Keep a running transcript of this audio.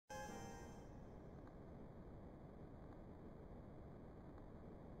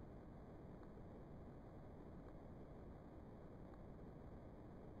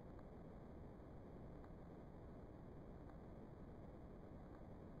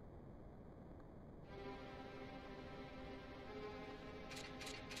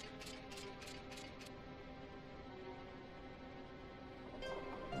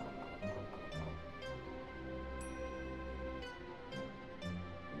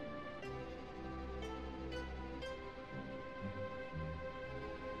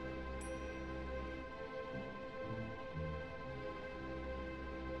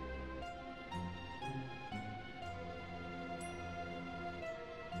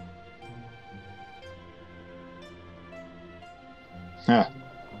Huh.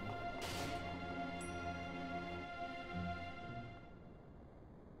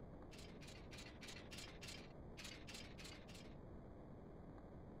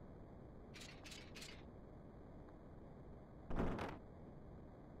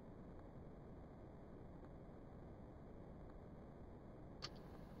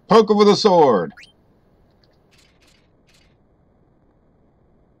 Poke him with a sword.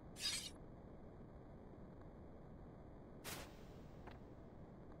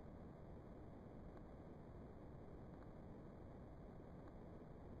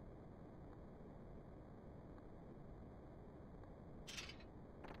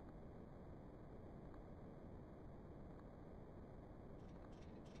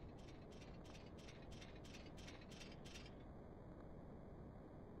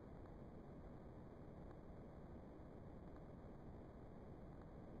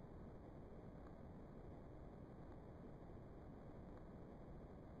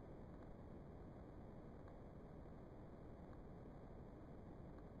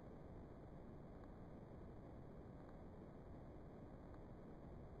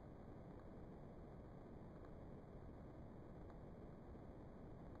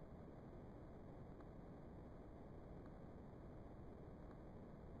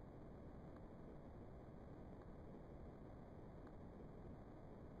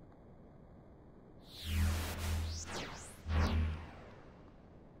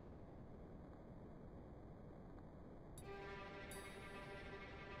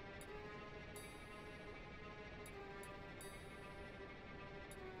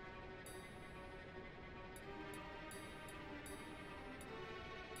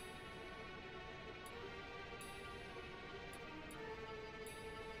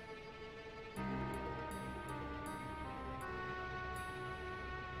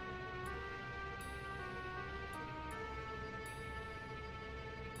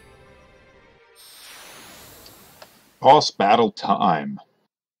 Boss battle time.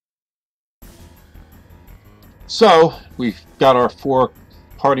 So, we've got our 4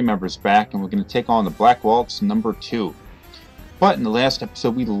 party members back, and we're going to take on the Black Waltz number 2. But in the last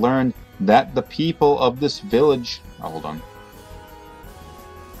episode, we learned that the people of this village... Oh, hold on.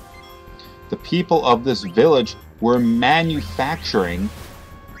 The people of this village were manufacturing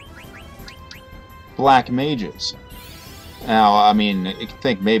black mages. Now, I mean, you could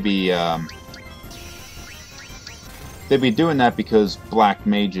think maybe... they'd be doing that because black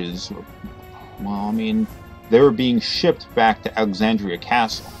mages... Well, I mean... They were being shipped back to Alexandria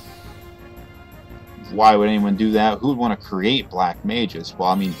Castle. Why would anyone do that? Who would want to create black mages? Well,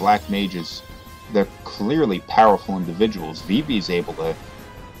 I mean, black mages, they're clearly powerful individuals. Vivi's able to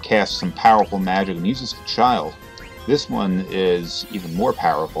cast some powerful magic and use as a child. This one is even more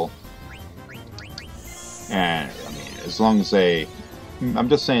powerful. And, I mean, as long as they... I'm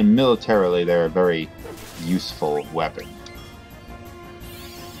just saying, militarily, they're a very useful weapon.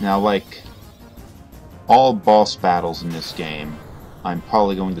 Now, like... all boss battles in this game, I'm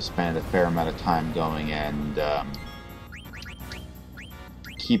probably going to spend a fair amount of time going and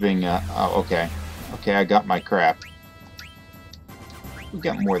keeping... oh, okay. Okay, I got my crap. We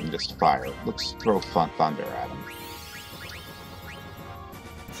got more than just fire. Let's throw fun thunder at him.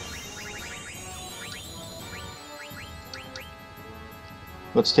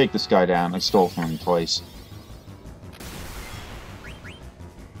 Let's take this guy down. I stole from him twice.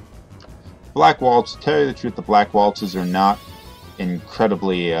 Black Waltz, to tell you the truth, the Black Waltzes are not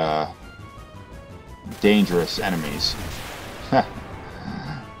incredibly dangerous enemies.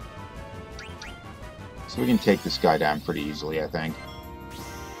 So we can take this guy down pretty easily, I think.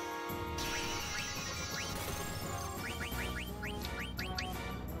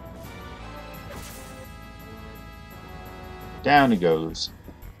 Down he goes.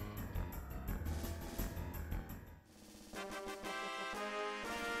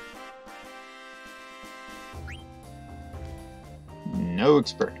 No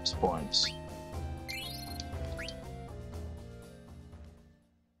experience points.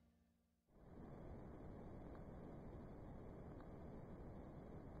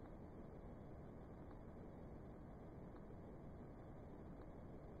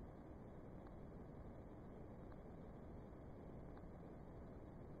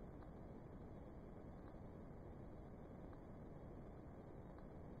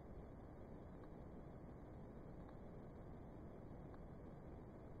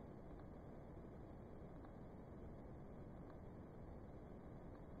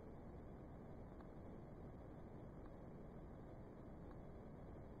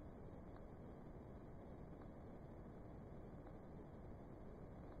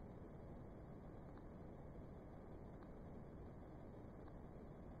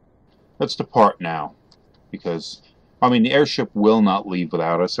 Let's depart now, because, I mean, the airship will not leave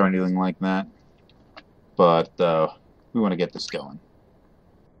without us or anything like that, but we want to get this going.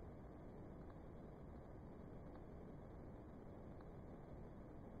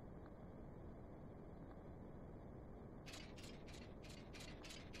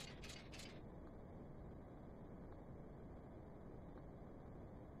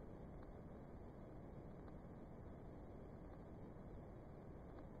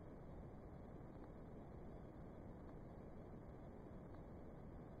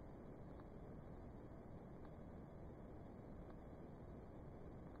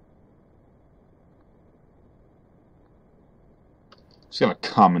 He's gonna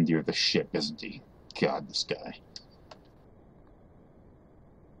commandeer the ship, isn't he? God, this guy.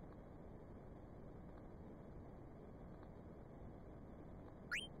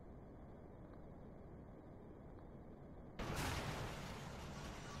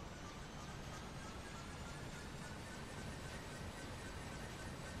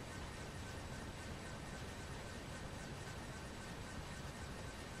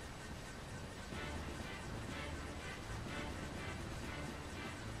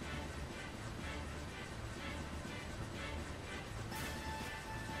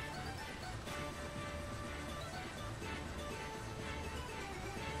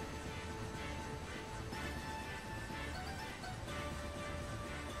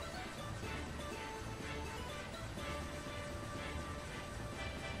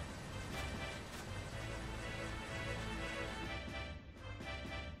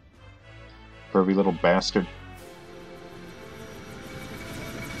 Pervy little bastard.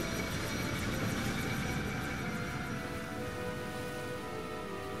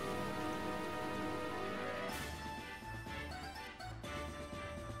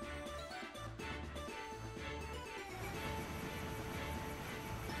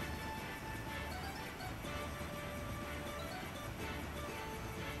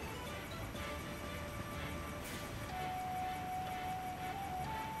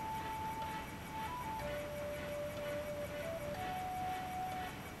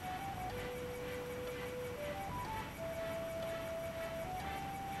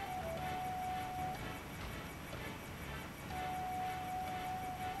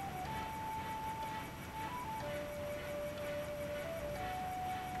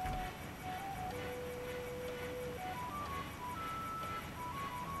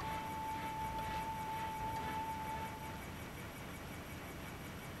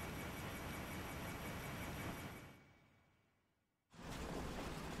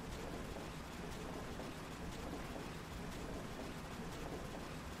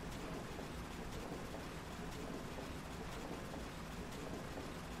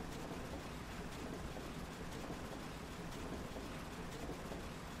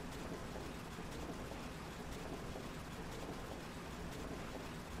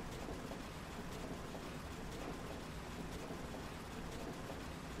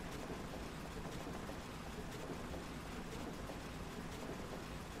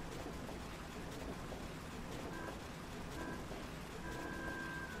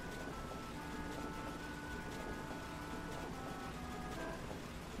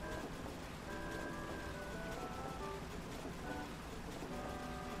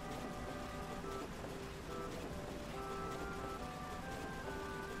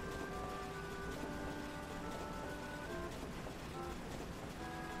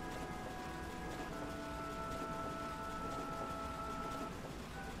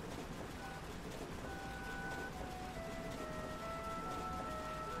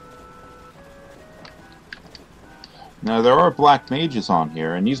 Now, there are black mages on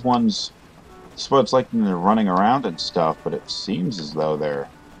here, and these ones, so it's like they're running around and stuff, but it seems as though they're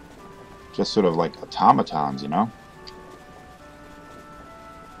just sort of like automatons, you know?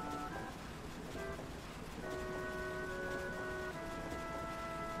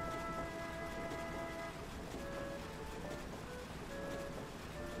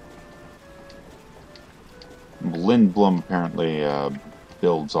 Lindblom apparently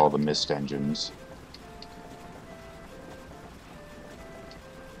builds all the mist engines.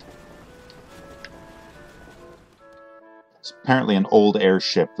 It's apparently an old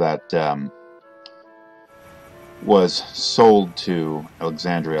airship that was sold to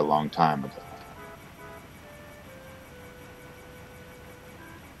Alexandria a long time ago.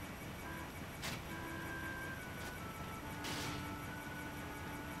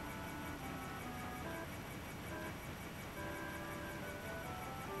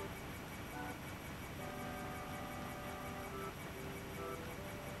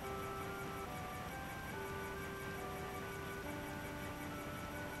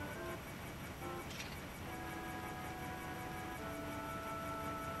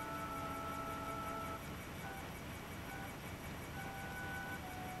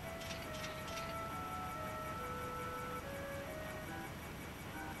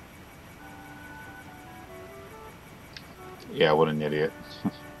 Yeah, what an idiot.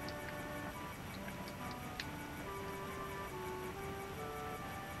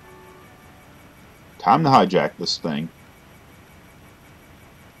 Time to hijack this thing.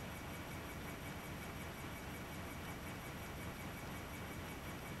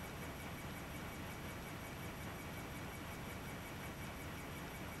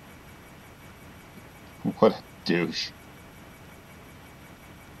 What a douche.